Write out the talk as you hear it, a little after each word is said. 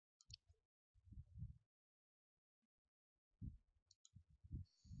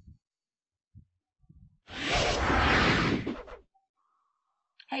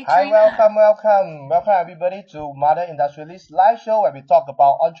Hey, Hi, Trina. welcome everybody to Mother Industrialist live show where we talk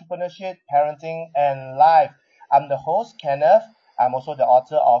about entrepreneurship, parenting, and life. I'm the host, Kenneth. I'm also the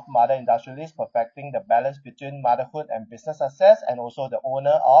author of Mother Industrialist, Perfecting the Balance Between Motherhood and Business Success, and also the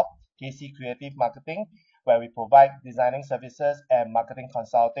owner of KC Creative Marketing, where we provide designing services and marketing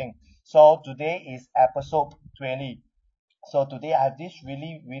consulting. So today is episode 20. So today I have this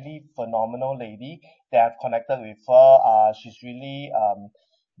really phenomenal lady that I've connected with her. She's really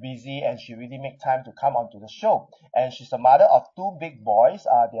busy and she really make time to come onto the show. And she's a mother of two big boys.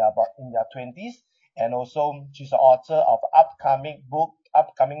 They are about in their twenties, and also she's the author of upcoming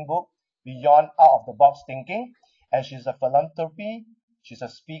book Beyond Out of the Box Thinking. And she's a philanthropy. She's a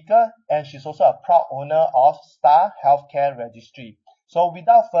speaker, and she's also a proud owner of Star Healthcare Registry. So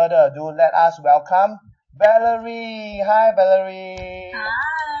without further ado, let us welcome Valerie. Hi, Valerie.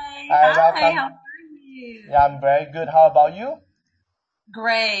 Hi, Hi, how welcome. are you? Yeah, I'm very good. How about you?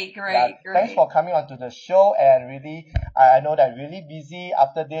 Great, Yeah, great, thanks for great. coming onto the show. And really, I know that really busy.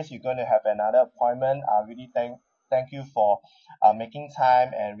 After this, you're going to have another appointment. I really thank you for making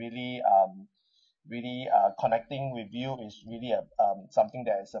time and really connecting with you is really something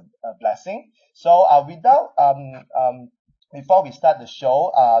that is a blessing. So before we start the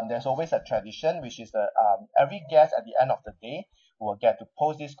show, there's always a tradition, which is the every guest at the end of the day will get to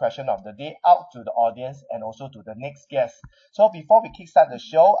pose this question of the day out to the audience and also to the next guest. So before we kickstart the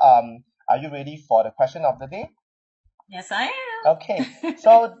show, are you ready for the question of the day? Yes, I Okay, am.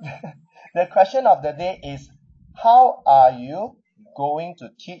 so the question of the day is, how are you going to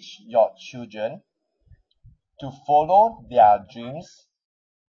teach your children to follow their dreams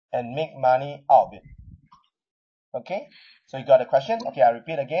and make money out of it? Okay, so you got a question? Okay, I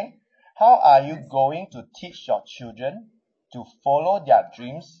repeat again. How are you Yes. going to teach your children to follow their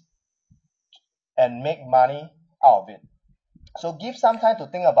dreams and make money out of it? So give some time to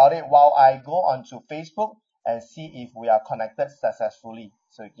think about it while I go onto Facebook and see if we are connected successfully.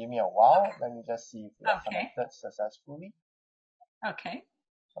 So give me a while. Let me just see if we are Okay, connected successfully. okay.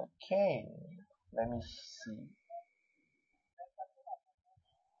 Okay, let me see.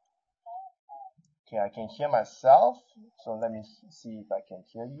 Okay, I can hear myself. So let me see if I can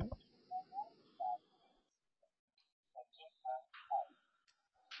hear you.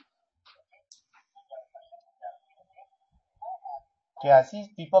 Okay, I see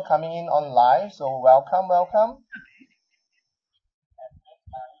people coming in on live. So welcome.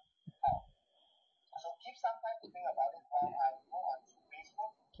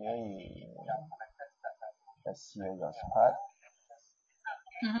 Okay, let's hear your part.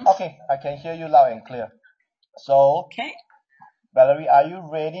 Hmm. Okay, I can hear you loud and clear. So, Okay. Valerie, are you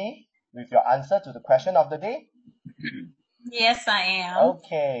ready with your answer to the question of the day? Yes, I am.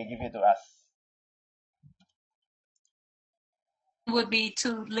 Okay, give it to us. Would be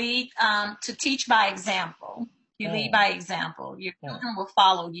to lead, to teach by example. You lead Hmm, by example. Your hmm, children will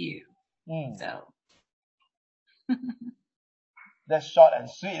follow you. hmm. So, That's short and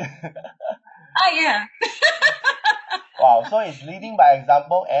sweet. oh yeah, Wow, so it's leading by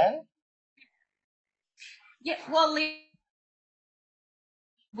example and yeah. Well, lead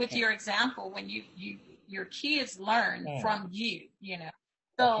with okay. your example when your kids learn Hmm, from you.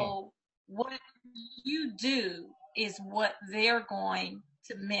 okay. So what you do is what they're going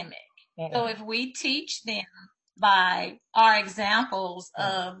to mimic. So Hmm, if we teach them by our examples hmm,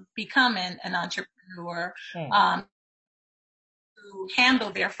 of becoming an entrepreneur, hmm, um, to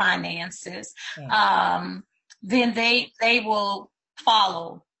handle their finances, hmm, um, then they will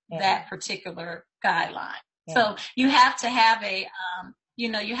follow hmm, that particular guideline. hmm, So you have to have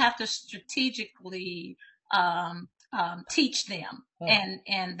you have to strategically teach them, hmm.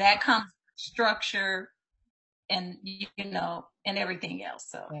 and that comes with structure and and everything else.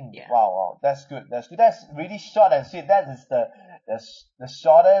 So yeah. Wow, that's good. That's good. That's really short and sweet. That is the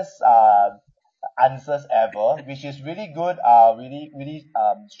shortest answers ever, which is really good. Really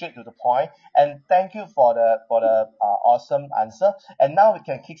straight to the point. And thank you for the awesome answer. And now we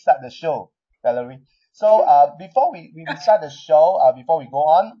can kickstart the show, Valerie. So before we start the show, before we go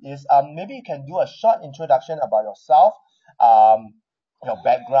on, is maybe you can do a short introduction about yourself. Um, your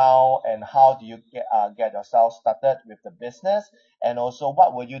background and how do you get yourself started with the business, and also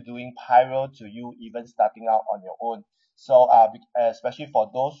what were you doing prior to you even starting out on your own. So especially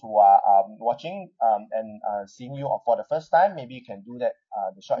for those who are watching and seeing you for the first time, maybe you can do that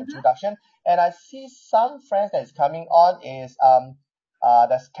the short Mhm. introduction. And I see some friends that is coming on is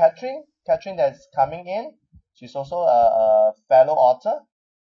that's Catherine that's coming in. She's also a fellow author.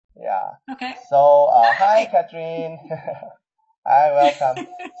 Yeah. Okay. So hi Hi. Catherine. Hi, welcome.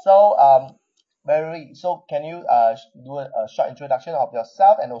 So Very. So can you do a short introduction of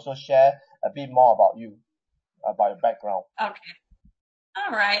yourself and also share a bit more about you, about your background? Okay.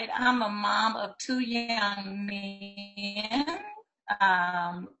 All right. I'm a mom of two young men.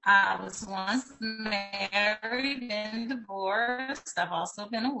 I was once married and divorced. I've also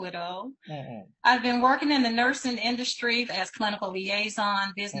been a widow. Mm-hmm. I've been working in the nursing industry as clinical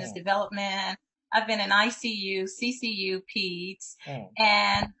liaison, business Mm-hmm. development. I've been in ICU, CCU, PEDS, Mm-hmm.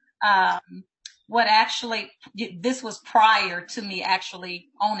 and um, what actually, this was prior to me actually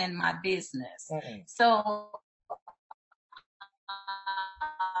owning my business. Mm-hmm. So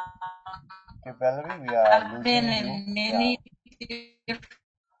Okay, Valerie, we are I've been losing you. in Yeah. many different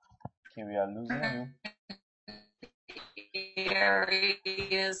Okay, we are losing you.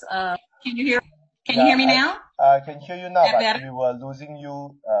 areas of, can you hear, can you Yeah, hear me now? I can hear you now, Is that but better? we were losing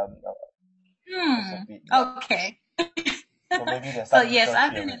you just a bit. Yeah. Okay. So maybe there's So some yes,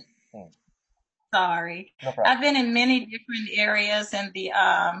 interfering. sorry. No problem. I've been in many different areas in the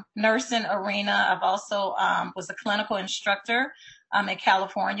nursing arena. I've also was a clinical instructor in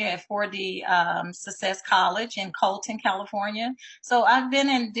California at 4D Success College in Colton, California. So I've been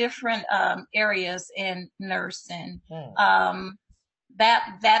in different areas in nursing. Mm. Um,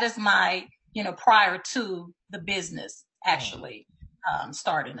 that is my, prior to the business Mm. actually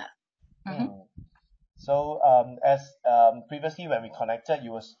starting up. Mm-hmm. Mm. So, as previously when we connected,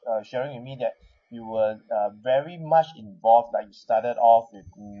 you was sharing with me that you were very much involved. Like you started off with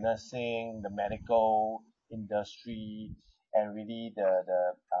nursing, the medical industry, and really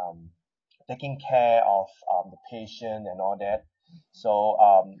the taking care of the patient and all that. So,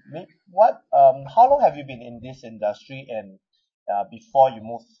 how long have you been in this industry, and before you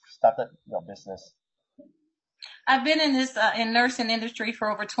started your business? I've been in this in nursing industry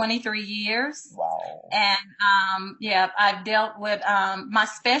for over 23 years. Wow. And yeah, I've dealt with my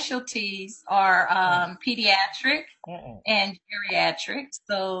specialties are Mm. pediatric Mm-mm. and geriatric.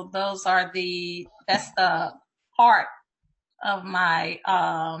 So that's the heart of my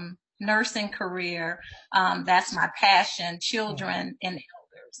nursing career. That's my passion, Mm. children and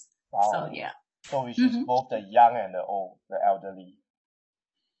elders. So Wow. yeah. So which is Hmm. both the young and the old, the elderly.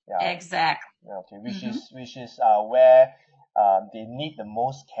 Yeah. Exactly. Yeah, okay. Hmm. Which is where they need the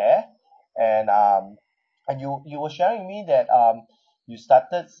most care, and you were sharing with me that you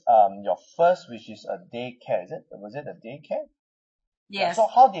started your first, which is a daycare. Is it? Was it a daycare? Yeah. So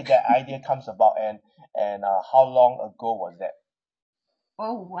Yes. how did that idea comes about, and how long ago was that?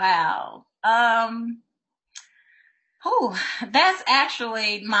 Oh wow. Oh, that's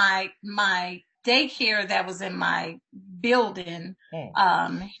actually my daycare that was in my building Hmm.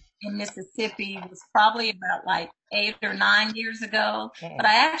 um, in Mississippi was probably about like 8 or 9 years ago. But Mm-mm.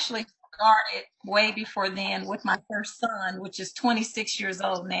 I actually started way before then with my first son, which is 26 years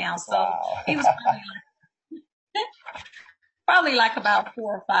old now. So Wow. he was probably like about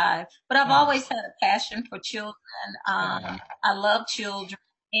 4 or 5. But I've Hmm. always had a passion for children. Hmm. I love children,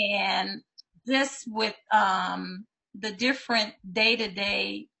 and this with the different day to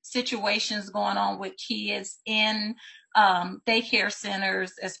day situations going on with kids in daycare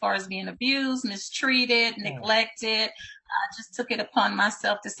centers, as far as being abused, mistreated, Hmm. neglected. I just took it upon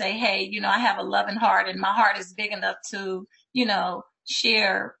myself to say, hey, I have a loving heart, and my heart is big enough to,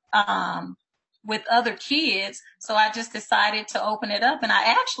 share with other kids. So I just decided to open it up. And I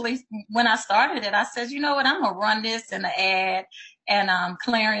actually, when I started it, I said, you know what, I'm going to run this in the ad and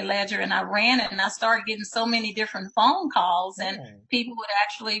Clarion Ledger. And I ran it, and I started getting so many different phone calls, and Hmm. people would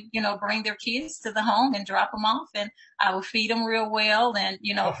actually, bring their kids to the home and drop them off, and I would feed them real well. And,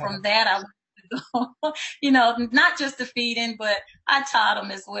 from that, I would not just the feeding, but I taught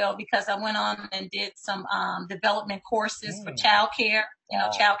them as well, because I went on and did some development courses for Hmm. childcare, Wow.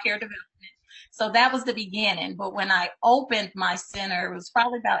 childcare development. So that was the beginning. But when I opened my center, it was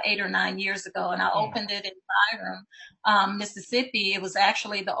probably about 8 or 9 years ago, and I Hmm. opened it in Byram, Mississippi. It was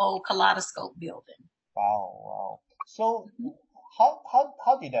actually the old Kaleidoscope building. Wow, wow. So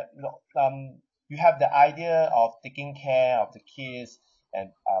how did that you have the idea of taking care of the kids and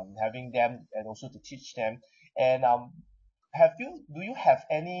having them and also to teach them, and do you have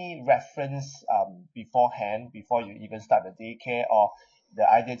any reference beforehand before you even start the daycare, or the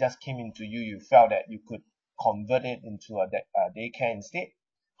idea just came into you, you felt that you could convert it into a daycare instead?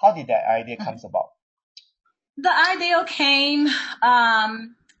 How did that idea comes about? The ideal came.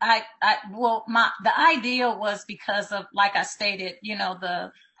 The ideal was because of, like I stated,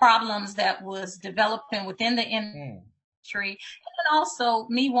 the problems that was developing within the Hmm. industry, and also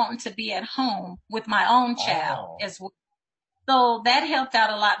me wanting to be at home with my own child Oh. as well. So that helped out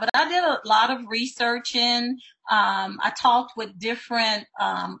a lot. But I did a lot of researching. I talked with different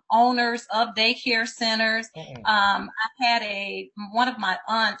owners of daycare centers. Mm-mm. I had one of my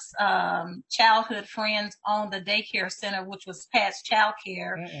aunt's childhood friends owned the daycare center, which was Pat's Child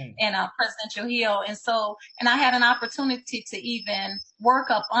Care Mm-mm. in Presidential Hill, and I had an opportunity to even work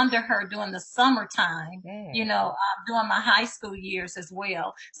up under her during the summertime. Mm. During my high school years as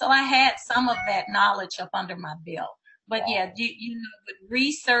well. So I had some of that knowledge up under my belt. But yeah, Wow. with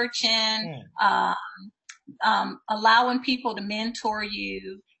researching, Mm. allowing people to mentor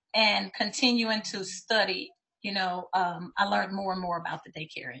you and continuing to study, I learned more and more about the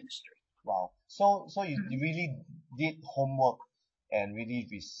daycare industry. Wow. So you Mhm. really did homework and really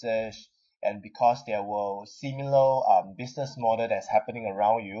research, and because there were similar business model that's happening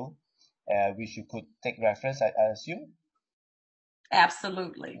around you, which you could take reference, I assume.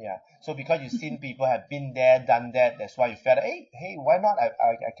 Absolutely. Yeah. So because you've seen people have been there, done that, that's why you felt, hey, why not?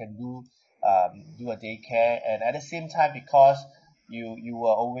 I can do a daycare, and at the same time, because you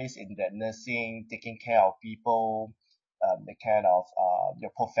were always in that nursing, taking care of people, the kind of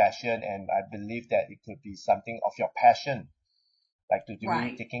your profession, and I believe that it could be something of your passion, like to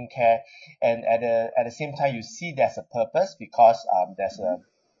really Right. taking care, and at the same time, you see there's a purpose because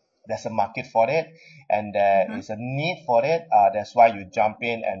there's a market for it, and there Mm-hmm. is a need for it. That's why you jump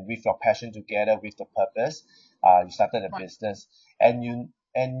in, and with your passion together with the purpose, you started a Right. business, and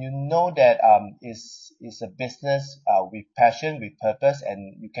you know that is a business with passion, with purpose, and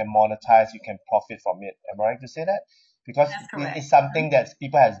you can monetize, you can profit from it. Am I right to say that? Because That's it's correct. something that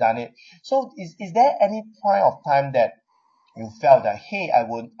people has done it. So is there any point of time that you felt that, hey,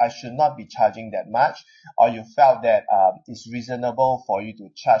 I should not be charging that much, or you felt that it's reasonable for you to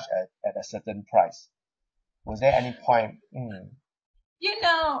charge at a certain price? Was there any point? You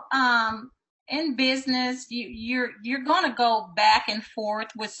know, in business, you're going to go back and forth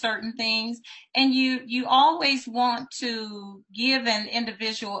with certain things, and you always want to give an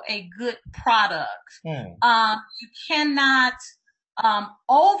individual a good product. Mm, You cannot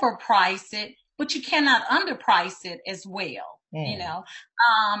overprice it, but you cannot underprice it as well. mm,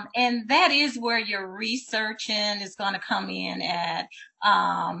 And that is where your researching is going to come in at.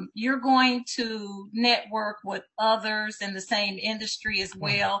 You're going to network with others in the same industry as mm,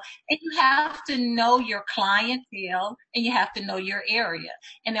 well. And you have to know your clientele and you have to know your area.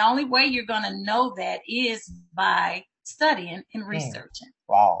 And the only way you're going to know that is by studying and mm. researching.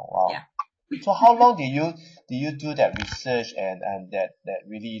 Wow, Yeah. wow. So how long did you do that research and that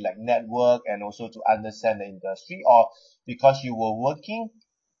really like network and also to understand the industry, or because you were working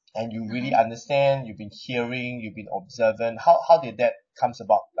and you really Mhm. understand, you've been hearing, you've been observant, how did that comes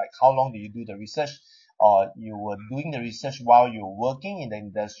about? Like how long did you do the research, or you were doing the research while you're working in the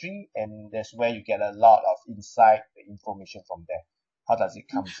industry, and that's where you get a lot of insight, the information from there? How does it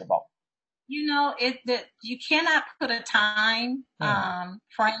comes about? It that you cannot put a time Hmm.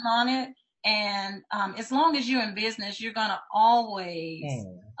 frame on it, and as long as you're in business, you're gonna always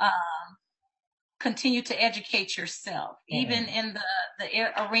Hmm. uh, continue to educate yourself. Even Hmm. in the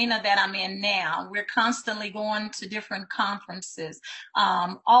arena that I'm in now, we're constantly going to different conferences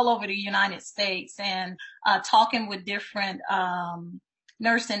all over the United States and talking with different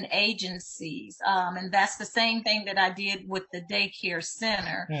nursing agencies. And that's the same thing that I did with the daycare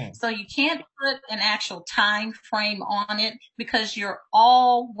center. Hmm. So you can't put an actual time frame on it because you're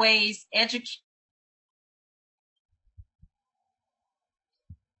always educating.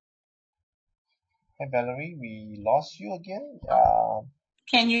 Hey Valerie, we lost you again.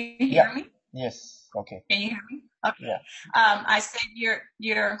 Can you Yeah. hear me? Yes. Okay. Can you hear me? Okay. Yeah. I said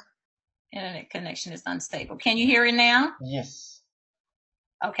your internet connection is unstable. Can you hear it now? Yes.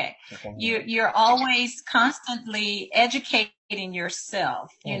 Okay. We can hear you. You're always constantly educating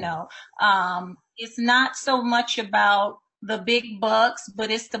yourself, Hmm. It's not so much about the big bucks,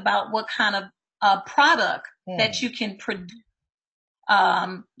 but it's about what kind of product that Hmm. you can produce,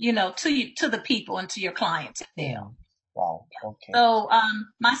 to the people and to your Hmm. clientele. Wow. Okay. So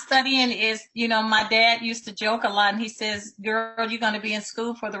my studying is, my dad used to joke a lot, and he says, "Girl, you're going to be in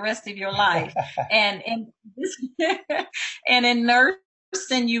school for the rest of your life," and this, and in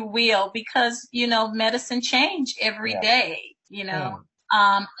nursing you will, because medicine change every Yeah. day.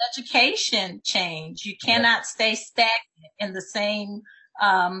 Hmm. Education change. You Yep. cannot stay stagnant in the same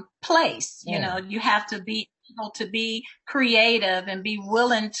place. Hmm. You have to be able to be creative and be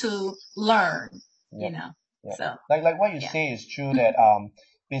willing to learn. You Yep. know, Yep. so. Like what you Yeah. say is true that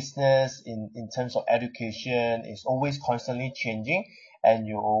business in terms of education is always constantly changing, and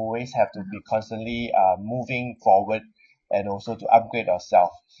you always have to be Mhm. constantly moving forward and also to upgrade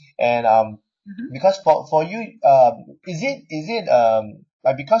yourself. And Mhm. Because for you, is it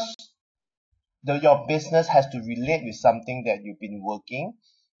like because your business has to relate with something that you've been working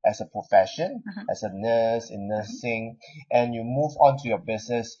as a profession, Mhm. as a nurse in Mhm. nursing, and you move on to your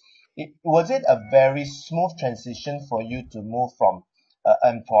business. Was it a very smooth transition for you to move from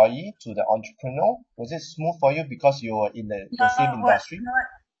employee to the entrepreneur? Was it smooth for you because you were in the same No, what? industry? You know what?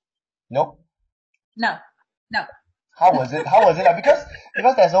 No. No, no. How was it? How was it?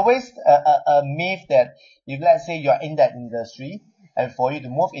 Because there's always a myth that if let's say you're in that industry and for you to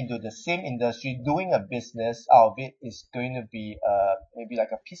move into the same industry, doing a business out of it is going to be maybe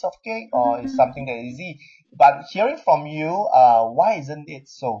like a piece of cake or it's something that is easy. But hearing from you, why isn't it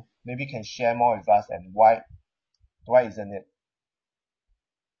so? Maybe you can share more with us and why isn't it?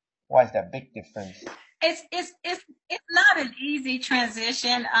 Why is that big difference? It's not an easy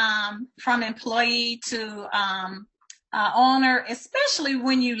transition from employee to owner, especially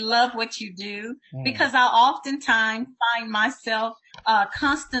when you love what you do. Hmm. Because I oftentimes find myself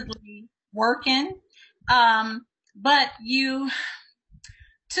constantly working, but you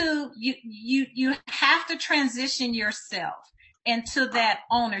have to transition yourself into that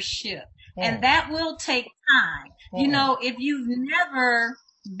ownership, and Hmm. that will take time. Hmm. If you've never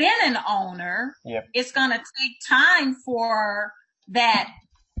been an owner, Yep. it's going to take time that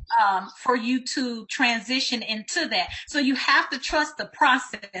for you to transition into that. So you have to trust the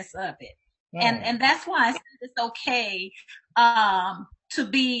process of it. And Hmm. that's why I said it's okay to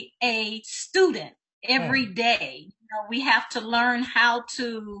be a student every Hmm. day. We have to learn how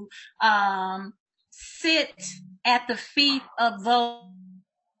to sit at the feet of those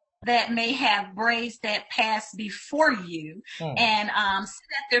that may have braids that pass before you, Hmm. and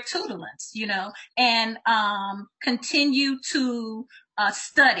sit at their tutelants, and continue to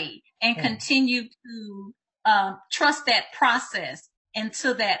study and Hmm. continue to trust that process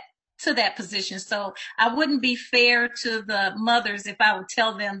into that position. So I wouldn't be fair to the mothers if I would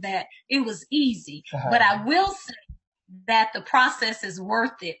tell them that it was easy, but I will say that the process is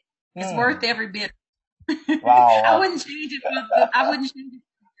worth it. It's worth Hmm. every bit. Wow. I Wow. wouldn't change it for the. I wouldn't change it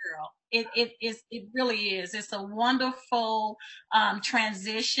for the girl. It really is. It's a wonderful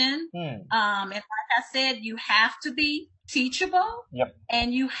transition. Hmm. And like I said, you have to be teachable Yep.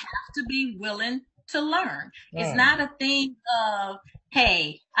 and you have to be willing to learn. It's Hmm. not a thing of,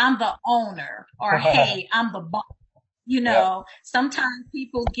 hey, I'm the owner, or hey, I'm the boss. Yep. Sometimes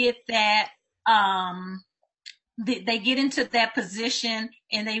people get that um they get into that position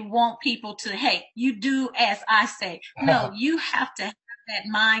and they want people to, hey, you do as I say. No, you have to have that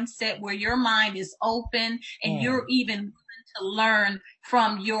mindset where your mind is open and you're Hmm. even willing to learn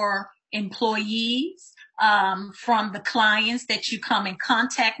from your employees, from the clients that you come in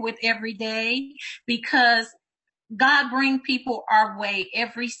contact with every day, because God bring people our way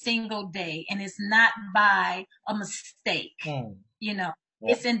every single day, and it's not by a mistake. Hmm. You know,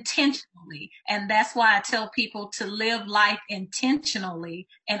 Yep. it's intentionally. And that's why I tell people to live life intentionally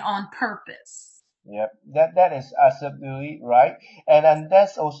and on purpose. Yep. That is absolutely right. And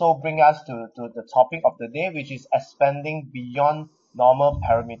that's also bring us to the topic of the day, which is expanding beyond normal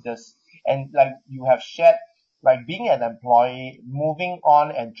parameters. And like you have shared, like being an employee, moving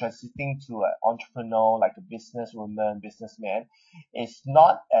on and transiting to an entrepreneur, like a businesswoman, businessman, is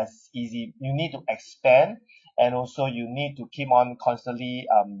not as easy. You need to expand, and also you need to keep on constantly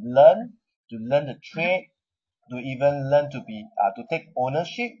learn the Mhm. trade, to even learn to be to take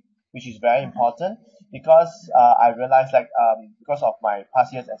ownership, which is very Mhm. important because I realized like because of my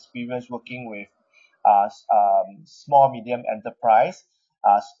past years experience working with small medium enterprise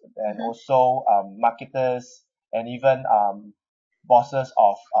and Mhm. also marketers and even bosses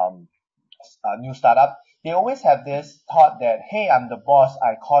of new startup. They always have this thought that, hey, I'm the boss,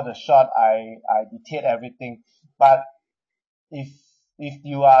 I call the shot, I dictate everything. But if if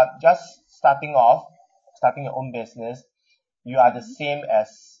you are just starting your own business, you are the Mhm. same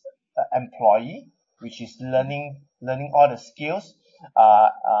as an employee, which is Mhm. learning all the skills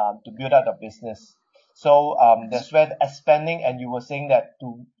to build out the business. So Mhm. that's where the expanding, and you were saying that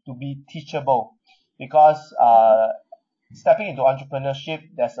to be teachable, because Mhm. stepping into entrepreneurship,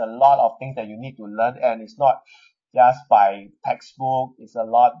 there's a lot of things that you need to learn, and it's not just by textbook. It's a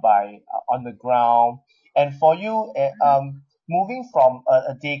lot by on the ground. And for you, Mhm. moving from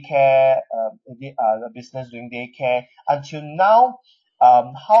a daycare, a business doing daycare until now,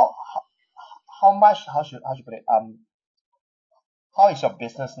 how much how should put it how is your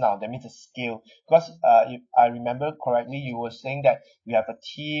business now? That means the scale. Because if I remember correctly, you were saying that you have a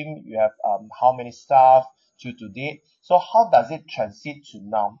team, you have how many staff to date. So how does it transit to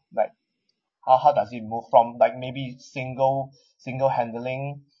now? Like how does it move from like maybe single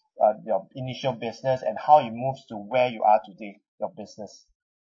handling your initial business and how it moves to where you are today, your business?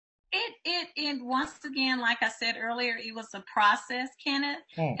 It once again, like I said earlier, it was a process, Kenneth.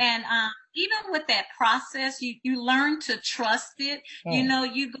 And even with that process, you learn to trust it. You know,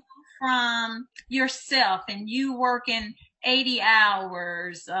 you go from yourself and you working 80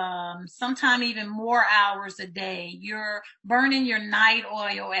 hours, sometime even more hours a day. You're burning your night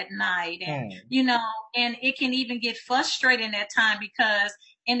oil at night, and you know, and it can even get frustrating at time because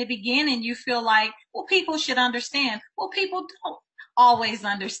in the beginning you feel like, well, people should understand. Well, people don't always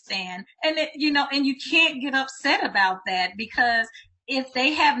understand. And you know, and you can't get upset about that because if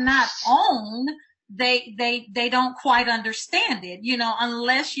they have not owned, they don't quite understand it, you know,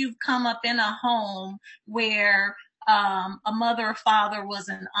 unless you've come up in a home where a mother or father was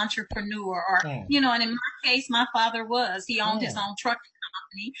an entrepreneur or, you know, and in my case, my father he owned his own trucking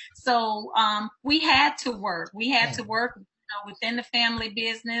company. So, we had to work, you know, within the family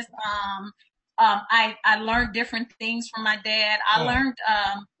business. I learned different things from my dad. I learned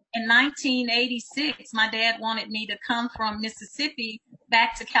in 1986, my dad wanted me to come from Mississippi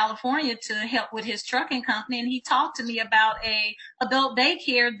back to California to help with his trucking company, and he talked to me about a adult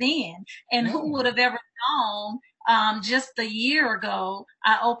daycare then. And who would have ever known? Just a year ago,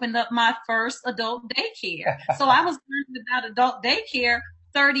 I opened up my first adult daycare. So I was learning about adult daycare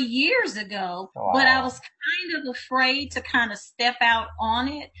 30 years ago, but I was kind of afraid to kind of step out on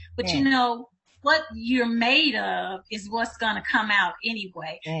it. But you know, what you're made of is what's going to come out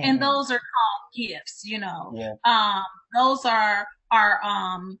anyway. And those are called gifts, you know. Those are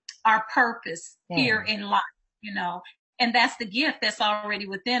our purpose here in life, you know. And that's the gift that's already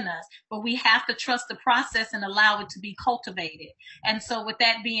within us. But we have to trust the process and allow it to be cultivated. And so with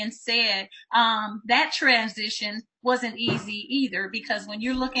that being said, that transition wasn't easy either, because when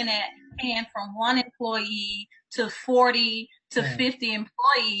you're looking at paying from one employee to 40 to 50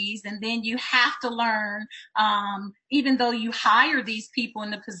 employees, and then you have to learn, even though you hire these people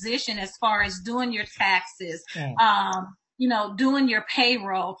in the position as far as doing your taxes, you know, doing your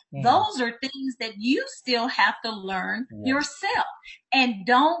payroll, those are things that you still have to learn yourself. And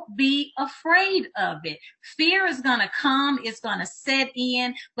don't be afraid of it. Fear is going to come, it's going to set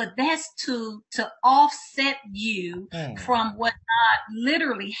in, but that's to offset you from what God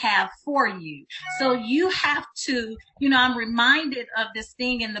literally have for you. So you have to, you know, I'm reminded of this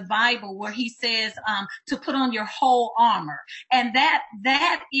thing in the Bible where he says to put on your whole armor. And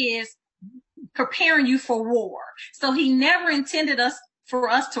that is preparing you for war. So he never intended for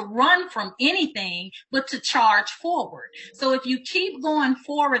us to run from anything, but to charge forward. So if you keep going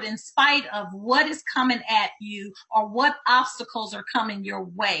forward in spite of what is coming at you or what obstacles are coming your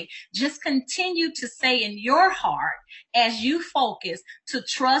way, just continue to say in your heart as you focus to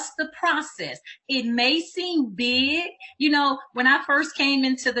trust the process. It may seem big. You know, when I first came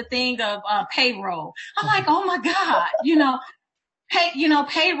into the thing of payroll, I'm like, oh my God, you know,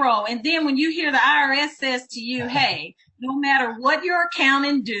 payroll. And then when you hear the IRS says to you, hey, no matter what your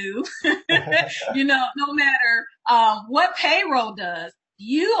accountant do, you know, no matter what payroll does,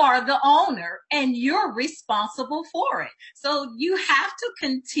 you are the owner and you're responsible for it. So you have to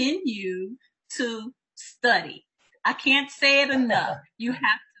continue to study. I can't say it enough. You have to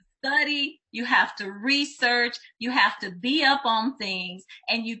study, you have to research, you have to be up on things,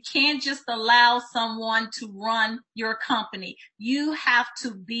 and you can't just allow someone to run your company. You have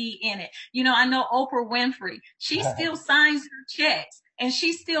to be in it. You know, I know Oprah Winfrey, she still signs her checks and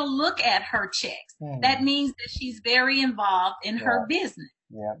she still look at her checks. That means that she's very involved in her business.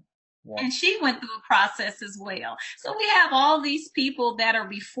 And she went through a process as well. So we have all these people that are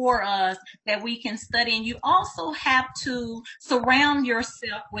before us that we can study. And you also have to surround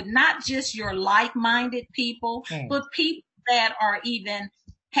yourself with not just your like-minded people, but people that are even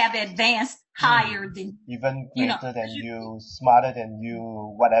have advanced higher than even greater than you, smarter than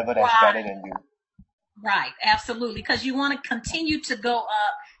you, whatever that's better than you. Right, absolutely. Because you want to continue to go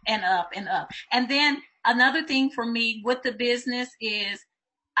up and up and up. And then another thing for me with the business is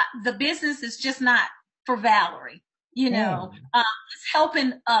the business is just not for Valerie. You know, it's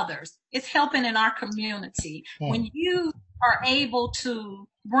helping others. It's helping in our community. When you are able to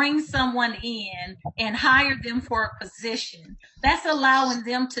bring someone in and hire them for a position, that's allowing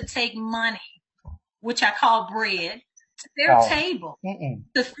them to take money, which I call bread, to their table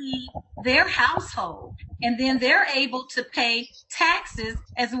to feed their household. And then they're able to pay taxes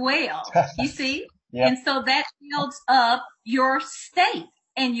as well. You see? And so that builds up your state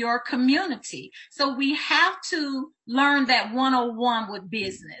and your community. So we have to learn that 101 with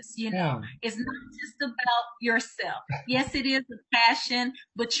business. You know, it's not just about yourself. Yes, it is a passion,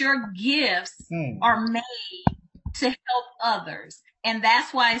 but your gifts are made to help others. And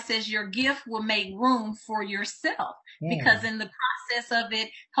that's why it says your gift will make room for yourself, because in the process of it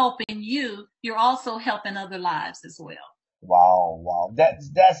helping you, you're also helping other lives as well. Wow, wow.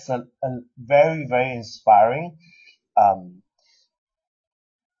 That's a very, very inspiring. Um,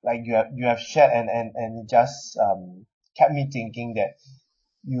 like you have shared, and it just kept me thinking that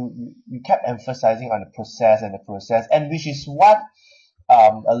you kept emphasizing on the process and the process, and which is what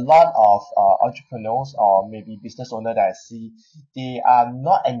a lot of entrepreneurs or maybe business owner that I see, they are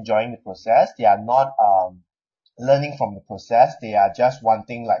not enjoying the process. They are not learning from the process. They are just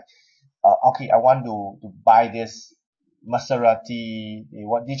wanting like, okay, I want to buy this Maserati.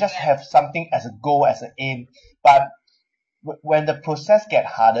 They just Yeah. have something as a goal, as an aim. But when the process get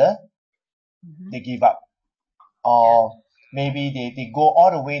harder, Mhm. they give up, or maybe they go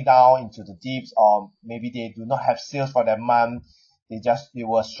all the way down into the deeps, or maybe they do not have sales for that month. They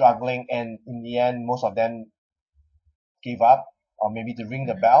were struggling, and in the end most of them give up, or maybe to ring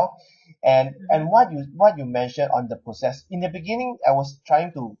the Mhm. bell. and Mhm. and what you mentioned on the process in the beginning, I was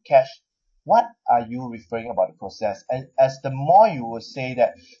trying to catch what are you referring about the process, and as the more you will say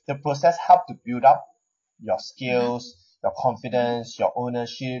that the process helped to build up your Mhm. skills, your Mhm. confidence, your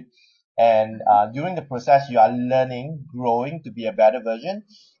ownership, and Mhm. during the process you are learning, growing to be a better version.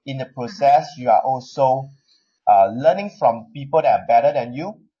 In the Mhm. process you are also learning from people that are better than you,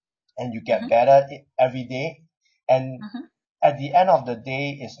 and you get Mhm. better every day. And Mhm. at the end of the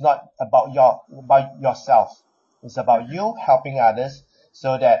day, it's not about yourself. It's about Mhm. you helping others,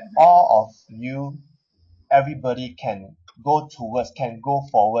 so that Mhm. all of you, everybody can go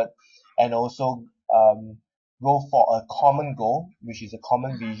forward, and also go for a common goal, which is a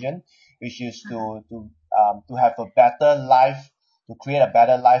common vision, which is Mhm. to have a better life, to create a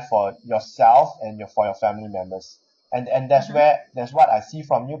better life for yourself and for your family members. And Mhm. that's what I see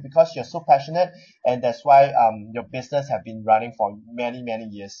from you, because you're so passionate, and that's why your business have been running for many, many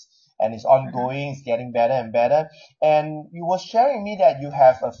years, and it's Mhm. ongoing, it's getting better and better. And you were sharing me that you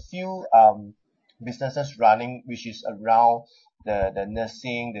have a few businesses running, which is around the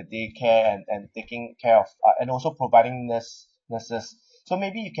nursing, the daycare, and taking care of, and also providing nurses. So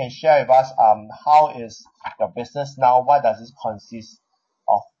maybe you can share with us how is your business now? What does it consist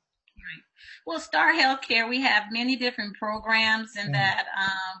of? Right. Well, Star Healthcare, we have many different programs in Mm, that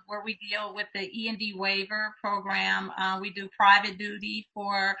where we deal with the E&D waiver program. We do private duty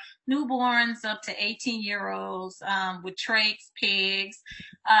for newborns up to 18-year-olds with trachs, pigs.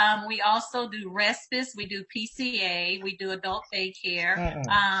 We also do respite. We do PCA. We do adult daycare. mm,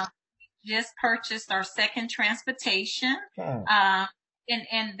 Um, just purchased our second transportation. mm. Um,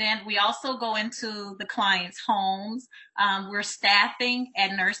 and then we also go into the clients' homes. We're staffing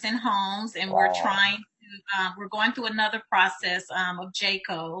at nursing homes, and Wow. we're going through another process of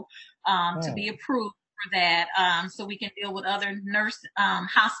JACO to be Mm, approved for that, so we can deal with other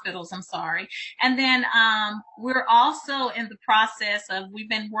hospitals. I'm sorry. And then we're also in the process of, we've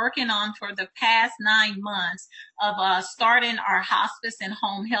been working on for the past 9 months of starting our hospice and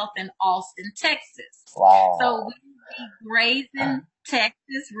home health in Austin, Texas. So we wow. will be grazing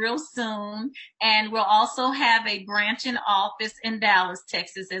Texas real soon, and we'll also have a branching office in Dallas,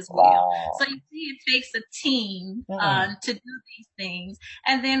 Texas as well. So Wow. you see, it takes a team Mm, to do these things.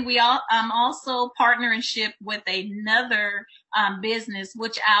 And then also partnership with another business,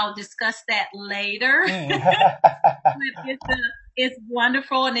 which I'll discuss that later. mm. It's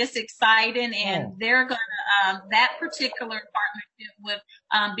wonderful and it's exciting, and Mm, they're gonna that particular partnership will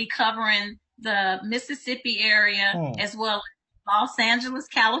be covering the Mississippi area mm, as well as Los Angeles,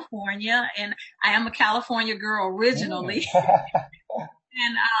 California, and I am a California girl mm. originally,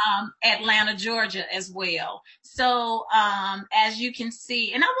 and Atlanta, Georgia as well. So as you can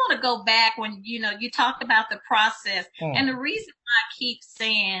see, and I want to go back when you talked about the process, and the Mm. reason why I keep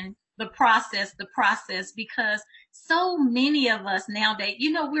saying the process, because so many of us nowadays,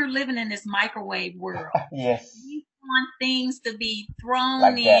 we're living in this microwave world. Yes, We want things to be thrown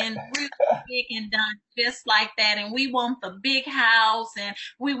like that. in real quick and done just like that, and we want the big house and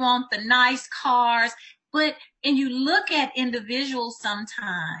we want the nice cars, but and you look at individuals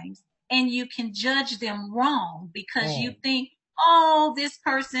sometimes and you can judge them wrong because you Mm. think, oh, this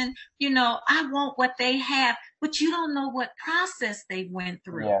person, I want what they have, but you don't know what process they went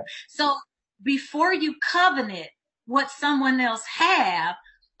through. Yeah, So before you covenant what someone else have,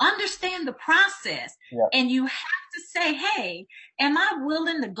 understand the process, yeah. and you have to say, hey, am I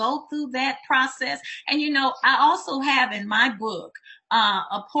willing to go through that process? And I also have in my book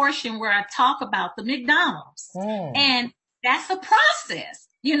a portion where I talk about the McDonald's, Mm. and that's a process.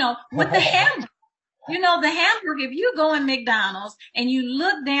 With the hamburger, You know, the hamburger, if you go in McDonald's and you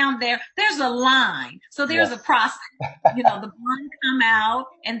look down there, there's a line. So there's a Yes. process. You know, the bun come out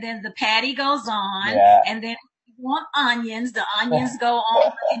and then the patty goes on Yeah. and then if you want onions, the onions go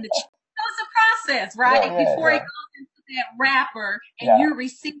on in the chicken. So it's a process, Yeah, right? yeah, Before it yeah. goes into that wrapper and Yeah. you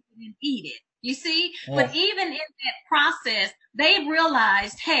receive it and eat it. You see? But Yes. even in that process, they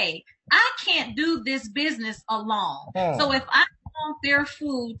realized, hey, I can't do this business alone. So if I want their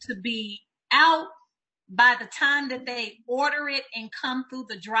food to be out by the time that they order it and come through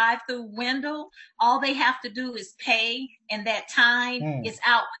the drive-through window, all they have to do is pay, and that time is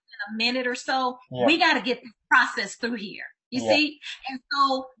out within a minute or so. Yeah. We got to get this process through here. You Yeah. see? And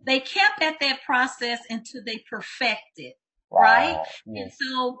so they kept at that process until they perfected, Wow. right? Yes. And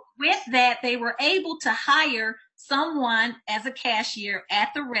so with that, they were able to hire someone as a cashier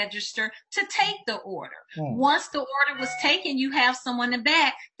at the register to take the order. Once the order was taken, you have someone in the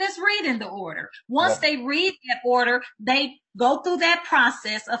back that's reading the order. Once Yep. they read that order, they go through that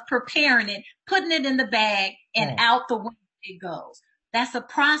process of preparing it, putting it in the bag, and out the window it goes. That's a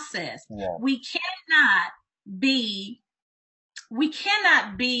process. Yeah. We cannot be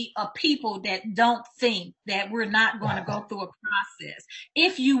a people that don't think that we're not going to go through a process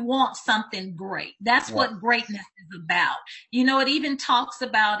if you want something great. That's what greatness is about. You know, it even talks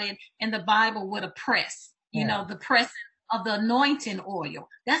about it in the Bible with a press, you know, the pressing of the anointing oil.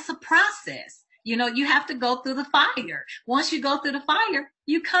 That's a process. You know, you have to go through the fire. Once you go through the fire,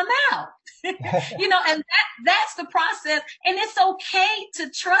 you come out. You know, and that's the process. And it's okay to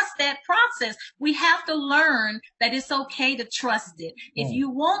trust that process. We have to learn that it's okay to trust it. If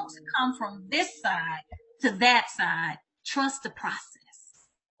you want to come from this side to that side, trust the process.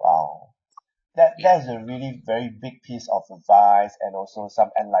 Wow. That is a really very big piece of advice and also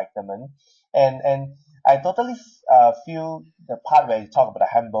some enlightenment. And I totally feel the part where you talk about the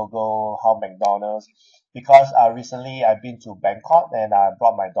hamburger, how McDonald's, because recently I've been to Bangkok and I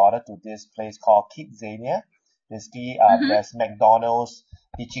brought my daughter to this place called Kidzania. Basically, there's McDonald's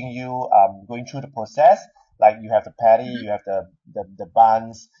teaching you going through the process. Like you have the patty, you have the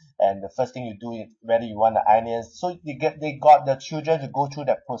buns, and the first thing you do is whether you want the onions. So they got the children to go through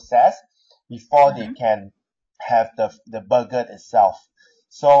that process before they can have the burger itself.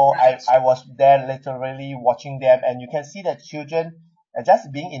 So I was there literally watching them, and you can see that children are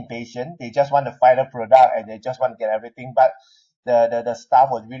just being impatient. They just want the final product and they just want to get everything. But the staff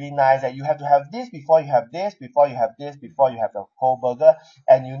was really nice that you have to have this before you have this, before you have this, before you have the whole burger,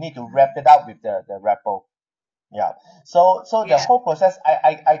 and you need to wrap it up with the wrapper. Yeah. So the whole process,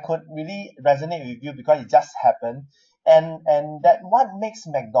 I could really resonate with you because it just happened. And that what makes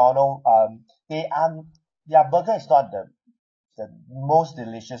McDonald's their burger is not the most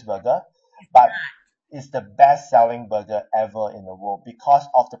delicious burger, but it's the best selling burger ever in the world because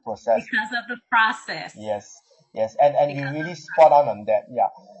of the process. Because of the process. Yes. And you really spot on that. Yeah.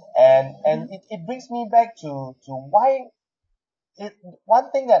 And it brings me back to why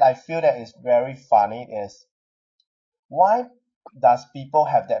one thing that I feel that is very funny is why does people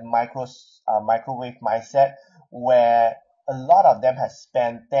have that microwave mindset where a lot of them have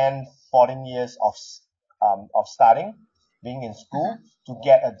spent 10, 14 years of studying, being in school to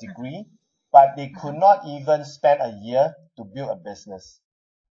get a degree, but they could not even spend a year to build a business,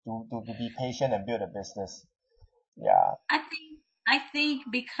 to be patient and build a business. Yeah. I think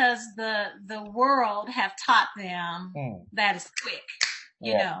because the world have taught them that it's quick.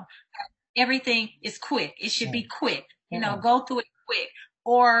 You know, everything is quick. It should be quick. You know, go through it quick.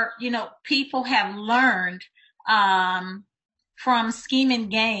 Or, you know, people have learned from scheming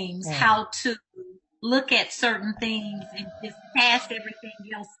games how to look at certain things and just pass everything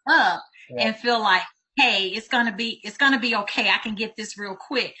else up and feel like, hey, it's gonna be okay. I can get this real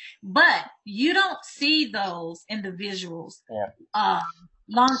quick. But you don't see those individuals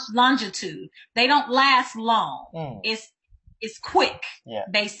longitude. They don't last long. It's quick,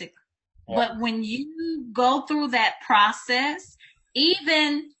 basically. But when you go through that process,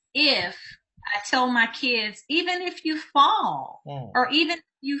 even if I tell my kids, even if you fall or even if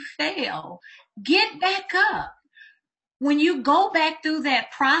you fail, get back up. When you go back through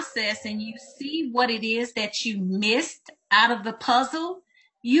that process and you see what it is that you missed out of the puzzle,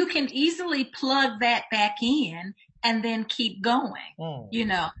 you can easily plug that back in and then keep going, you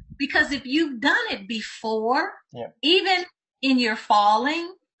know, because if you've done it before, even in your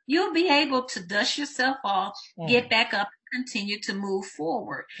falling, you'll be able to dust yourself off, get back up, and continue to move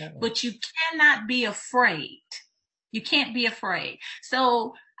forward. But you cannot be afraid. You can't be afraid.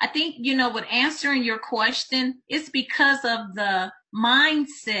 So I think, you know, with answering your question, it's because of the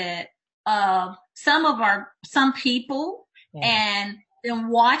mindset of some people and them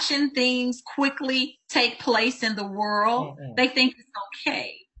watching things quickly take place in the world, Mm-mm. they think it's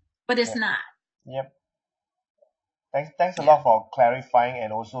okay, but it's Yep. not. Yep. Thanks a Yeah. lot for clarifying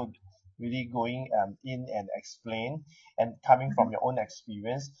and also really going in and explain and coming from Mhm. your own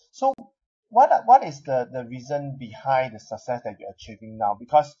experience. So what is the reason behind the success that you're achieving now?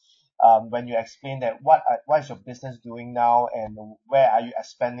 Because when you explain that what is your business doing now and where are you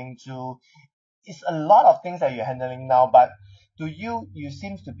expanding to, it's a lot of things that you're handling now, but to you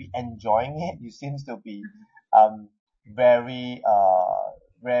seems to be enjoying it. You seems to be um very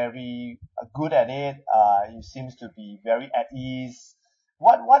very good at it. You seems to be very at ease.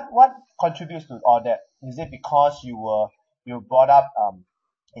 What contributes to all that? Is it because you were brought up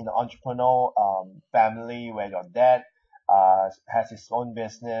in an entrepreneurial family where your dad has his own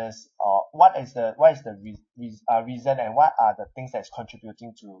business? What is the reason, and what are the things that's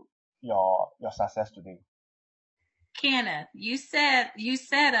contributing to your success today? Kenneth, you said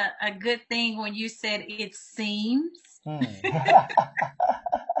a good thing when you said it seems Hmm.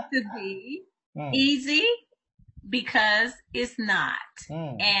 to be Hmm. easy because it's not.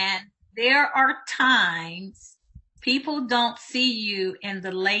 Hmm. And there are times people don't see you in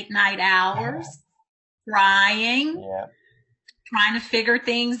the late night hours crying, Yeah. trying to figure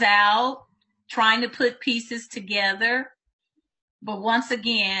things out, trying to put pieces together. But once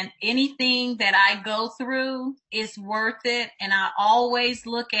again, anything that I go through is worth it. And I always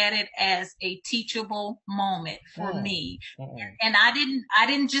look at it as a teachable moment for Hmm. me. Hmm. And I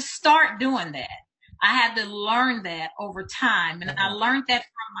didn't just start doing that. I had to learn that over time. And I Hmm. learned that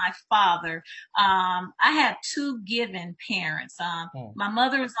from my father. I have two given parents. Hmm. My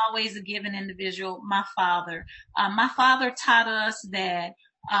mother was always a given individual. My father taught us that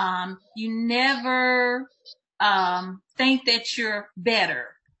you never think that you're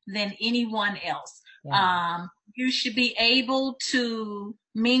better than anyone else. Hmm. You should be able to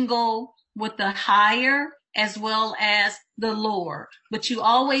mingle with the higher as well as the lower, but you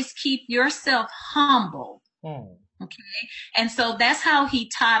always keep yourself humble. Hmm. Okay. And so that's how he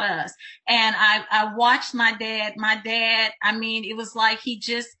taught us. And I watched my dad. My dad, I mean, it was like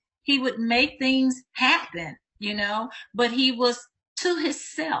he would make things happen, but he was to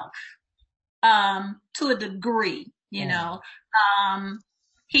himself to a degree, Hmm. Um,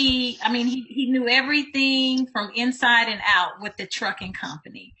 he knew everything from inside and out with the trucking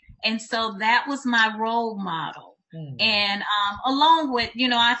company. And so that was my role model. Hmm. And along with,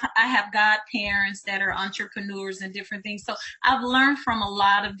 I have godparents that are entrepreneurs and different things. So I've learned from a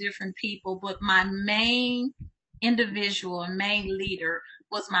lot of different people, but my main individual and main leader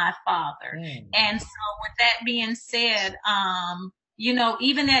was my father. Hmm. And so with that being said,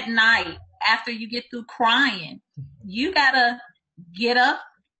 even at night, after you get through crying, you gotta get up,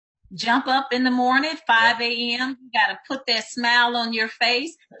 jump up in the morning, Yep. 5 a.m. You gotta put that smile on your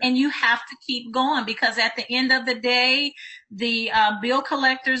face, and you have to keep going because at the end of the day, the bill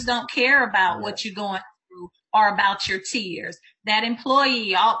collectors don't care about Yeah. what you're going through or about your tears. That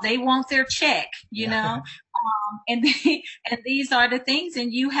employee, all they want their check, Yeah. and and these are the things,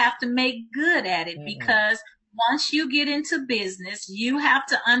 and you have to make good at it Mm-mm. because once you get into business, you have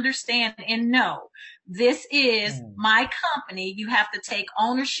to understand and know this is Hmm. my company. You have to take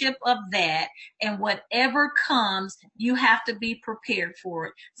ownership of that, and whatever comes, you have to be prepared for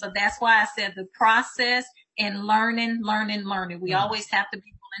it. So that's why I said the process and learning, learning, learning. We Hmm. always have to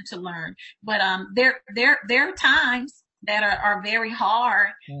be willing to learn. But there are times that are very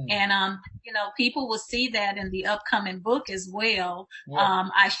hard, Hmm. and people will see that in the upcoming book as well. Yep.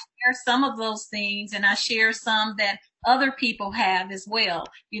 I share some of those things, and I share some that other people have as well.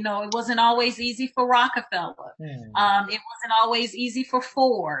 It wasn't always easy for Rockefeller. Hmm. It wasn't always easy for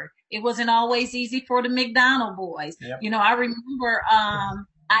Ford. It wasn't always easy for the McDonald boys. Yep. I remember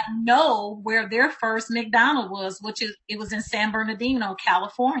I know where their first McDonald was, which is it was in San Bernardino,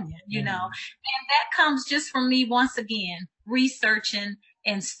 California, Hmm. and that comes just from me once again researching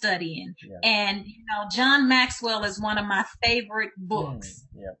and studying. Yep. And John Maxwell is one of my favorite Hmm. books.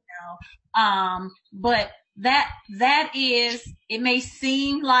 Yep. But that is, it may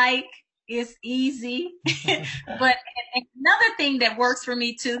seem like it's easy, but another thing that works for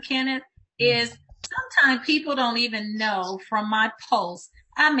me too, Kenneth, Hmm. is sometimes people don't even know from my posts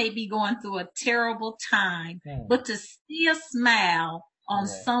I may be going through a terrible time, Hmm. but to see a smile on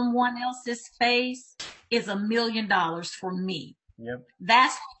Yeah. someone else's face is $1 million for me. Yep.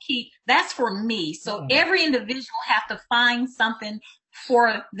 That's for me. So Hmm. every individual have to find something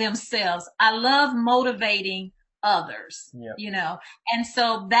for themselves. I love motivating others, Yeah. you know. And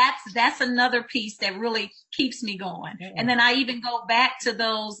so that's another piece that really keeps me going. And then I even go back to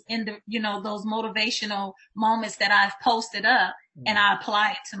those those motivational moments that I've posted up, and I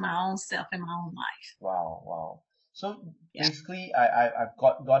apply it to my own self in my own life. Wow, wow. So Yeah. basically, I've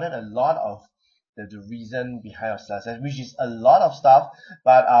gotten a lot of the reason behind your success, which is a lot of stuff,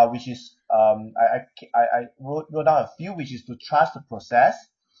 but which is I wrote down a few, which is to trust the process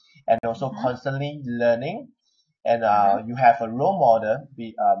and also constantly learning. And you have a role model,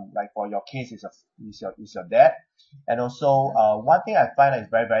 like for your case is your dad. And also one thing I find that is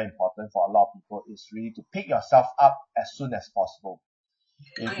very, very important for a lot of people is really to pick yourself up as soon as possible.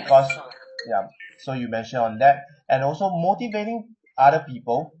 Because yeah, so you mentioned on that, and also motivating other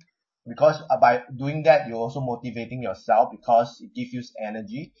people, because by doing that you're also motivating yourself because it gives you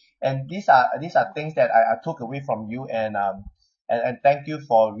energy. And these are things that I took away from you, and thank you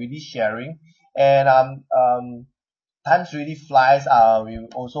for really sharing. And times really flies. We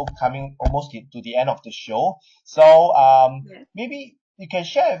also coming almost to the end of the show. So Yeah. maybe you can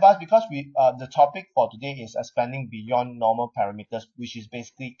share with us, because the topic for today is expanding beyond normal parameters, which is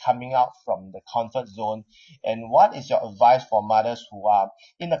basically coming out from the comfort zone. And what is your advice for mothers who are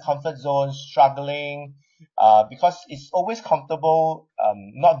in the comfort zone, struggling? Because it's always comfortable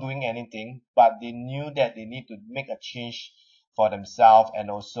not doing anything, but they knew that they need to make a change for themselves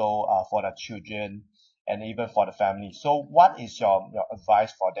and also for their children and even for the family. So what is your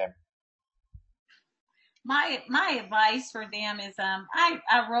advice for them? My advice for them is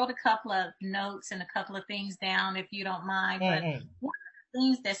I wrote a couple of notes and a couple of things down, if you don't mind. But Mm-hmm. one of the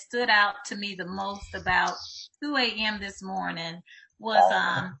things that stood out to me the most about 2 a.m. this morning was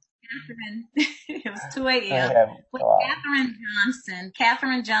Wow. Catherine. It was 2 a.m. Yeah. with Wow. Catherine Johnson.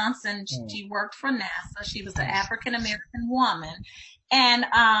 Catherine Johnson, Mm. she worked for NASA. She was an Mm. African American woman. And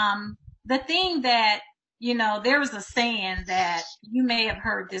the thing that there was a saying that you may have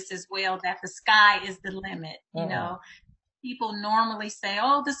heard this as well, that the sky is the limit. Mm. People normally say,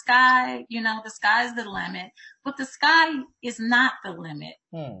 oh, the sky is the limit, but the sky is not the limit.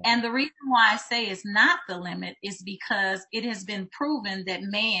 Mm. And the reason why I say it's not the limit is because it has been proven that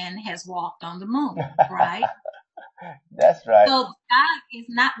man has walked on the moon, right? That's right. So the sky is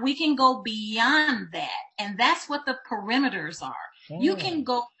not, we can go beyond that. And that's what the perimeters are. You can Mm.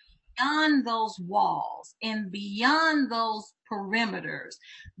 go beyond those walls and beyond those perimeters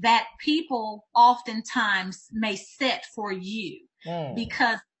that people oftentimes may set for you Mm.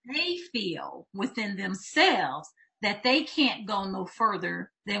 because they feel within themselves that they can't go no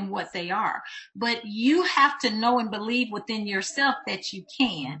further than what they are. But you have to know and believe within yourself that you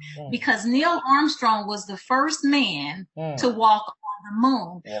can, Mm. because Neil Armstrong was the first man to Mm. walk on the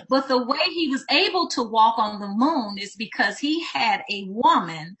moon. Yep. But the way he was able to walk on the moon is because he had a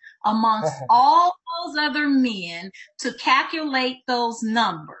woman amongst all those other men to calculate those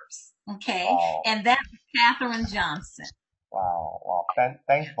numbers. Okay. Wow. And that's Catherine Johnson. Wow. Wow.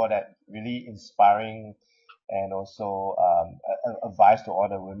 Thanks for that really inspiring and also advice to all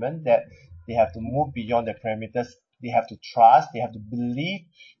the women, that they have to move beyond the parameters. They have to trust. They have to believe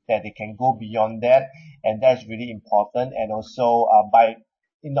that they can go beyond that, and that's really important. And also,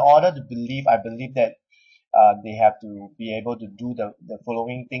 in order to believe, I believe that they have to be able to do the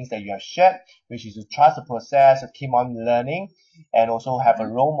following things that you have shared, which is to trust the process, keep on learning, and also have a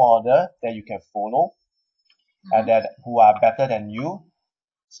role model that you can follow, and that who are better than you,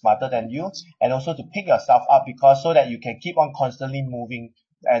 smarter than you, and also to pick yourself up, because so that you can keep on constantly moving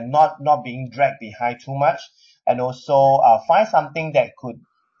and not being dragged behind too much. And also find something that could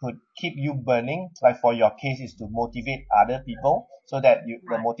keep you burning, like for your case is to motivate other people, so that the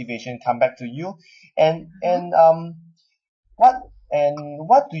Right. motivation come back to you. And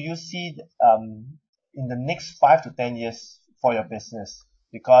what do you see in the next 5 to 10 years for your business?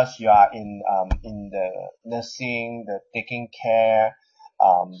 Because you are in the nursing, the taking care,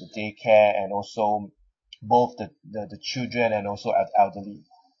 the daycare, and also both the children and also elderly.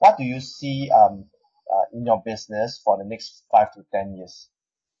 What do you see in your business for the next 5 to 10 years?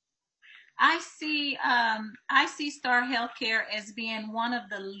 I see Star Healthcare as being one of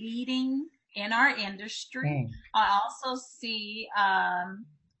the leading in our industry. Mm. I also see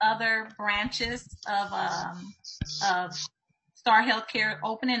other branches of Star Healthcare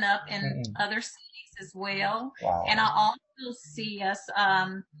opening up in Mm-mm. other cities as well. Wow. And I also see us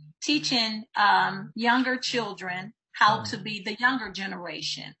teaching younger children how to be the younger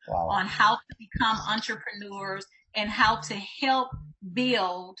generation Wow. on how to become entrepreneurs and how to help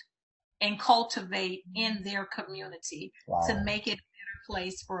build and cultivate in their community to Wow. make it a better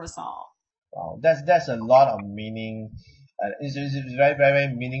place for us all. Wow. That's a lot of meaning is very, very, very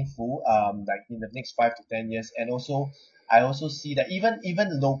meaningful, like in the next 5 to 10 years. And also, I also see that even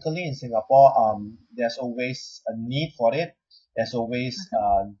locally in Singapore, there's always a need for it. There's always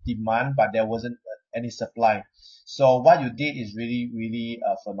demand, but there wasn't any supply. So what you did is really, really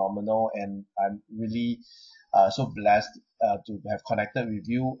phenomenal, and I'm really so blessed to have connected with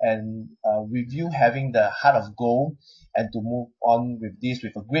you, and with you having the heart of gold and to move on with this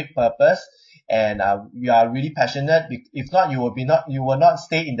with a great purpose. And you are really passionate. If not, you will not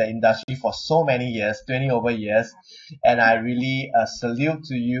stay in the industry for so many years, 20 over years. And I really salute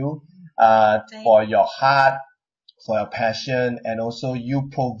to you for your heart, for your passion, and also you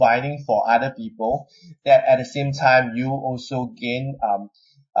providing for other people, that at the same time you also gain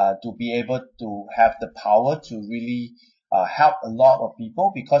to be able to have the power to really help a lot of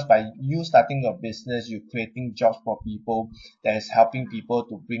people, because by you starting your business, you're creating jobs for people, that is helping people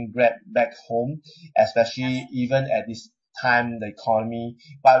to bring bread back home, especially even at this time the economy.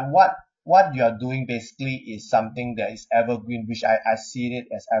 But what you are doing basically is something that is evergreen, which I see it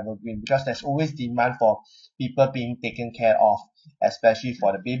as evergreen, because there's always demand for people being taken care of, especially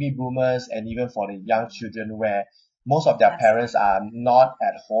for the baby boomers and even for the young children, where most of their parents are not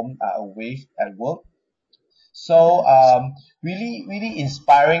at home, are away at work. So really, really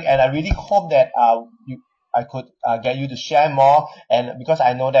inspiring, and I really hope that I could get you to share more. And because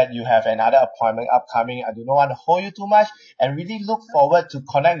I know that you have another appointment upcoming, I do not want to hold you too much, and really look forward to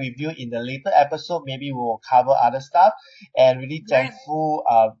connect with you in the later episode. Maybe we will cover other stuff. And really thankful,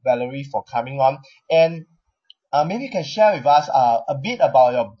 Valerie, for coming on. And maybe you can share with us a bit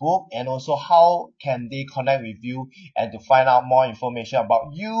about your book, and also how can they connect with you and to find out more information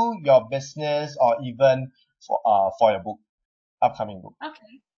about you, your business, or even for your book, upcoming book.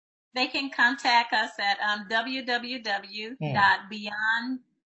 Okay. They can contact us at www.beyond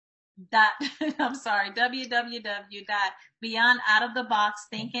I'm sorry,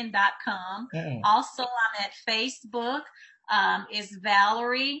 www.beyondoutoftheboxthinking.com. Also, I'm at Facebook. Is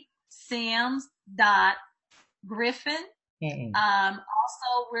Valerie Sims Griffin.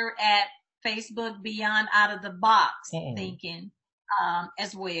 Also, we're at Facebook Beyond Out of the Box Thinking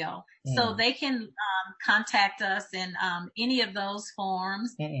as well. So they can contact us in any of those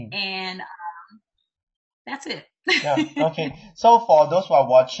forms, and that's it. Yeah. Okay. So for those who are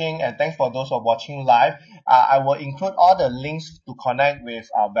watching, and thanks for those who are watching live, I will include all the links to connect with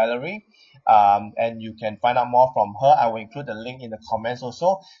Valerie, and you can find out more from her. I will include the link in the comments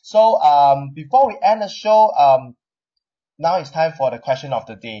also. So before we end the show, now it's time for the question of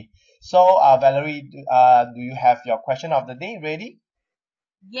the day. So Valerie, do you have your question of the day ready?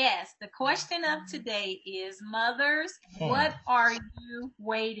 Yes, the question of today is, mothers, what are you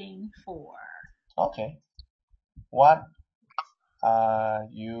waiting for? Okay. What are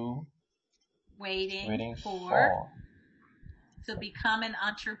you waiting for to become an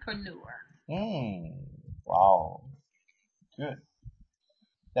entrepreneur? Wow. Good.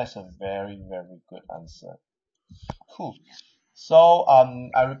 That's a very, very good answer. Cool. So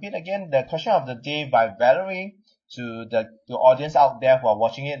I repeat again the question of the day by Valerie, to the audience out there who are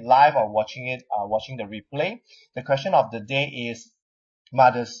watching it live or watching the replay. The question of the day is,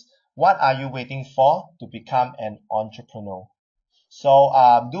 mothers, what are you waiting for to become an entrepreneur? So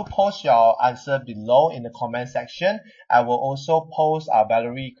do post your answer below in the comment section. I will also post our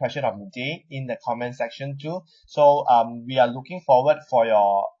Valerie question of the day in the comment section too. So we are looking forward for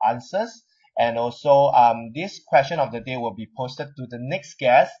your answers. And also this question of the day will be posted to the next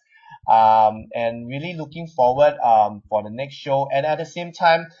guest. And really looking forward for the next show. And at the same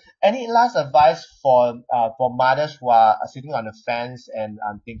time, any last advice for mothers who are sitting on the fence and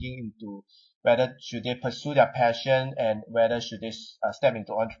thinking into whether should they pursue their passion, and whether should they step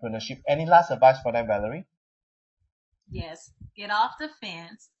into entrepreneurship? Any last advice for them, Valerie? Yes, get off the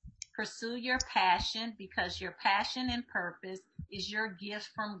fence, pursue your passion, because your passion and purpose is your gift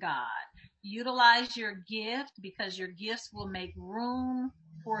from God. Utilize your gift, because your gifts will make room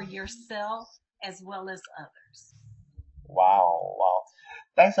for yourself as well as others. Wow.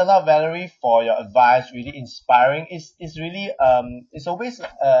 Thanks a lot, Valerie, for your advice. Really inspiring. It's really it's always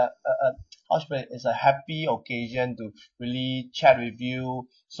it's a happy occasion to really chat with you.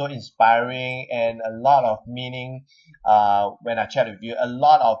 So inspiring, and a lot of meaning when I chat with you. A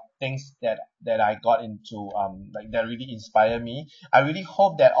lot of things that I got into like that really inspire me. I really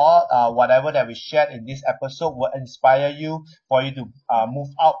hope that all whatever that we shared in this episode will inspire you, for you to move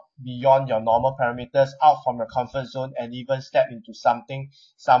out beyond your normal parameters, out from your comfort zone, and even step into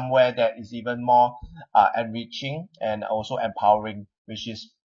somewhere that is even more enriching and also empowering, which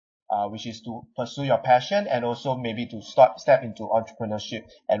is which is to pursue your passion and also maybe to step into entrepreneurship,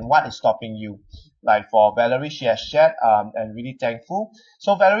 and what is stopping you. Like for Valerie, she has shared, and really thankful.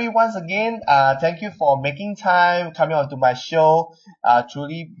 So Valerie, once again, thank you for making time coming onto my show.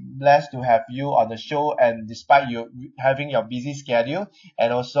 Truly blessed to have you on the show, and despite you having your busy schedule,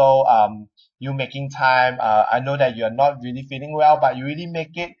 and also you making time. I know that you're not really feeling well, but you really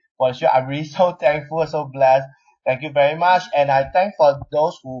make it for sure. I'm really so thankful, so blessed. Thank you very much, and I thank for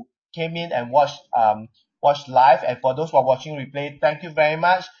those who came in and watched live, and for those who are watching replay, thank you very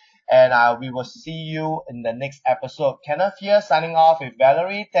much. And we will see you in the next episode. Kenneth here, signing off with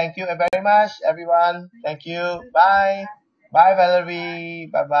Valerie. Thank you very much, everyone. Thank you. Bye. Bye, Valerie.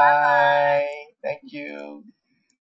 Bye bye. Thank you.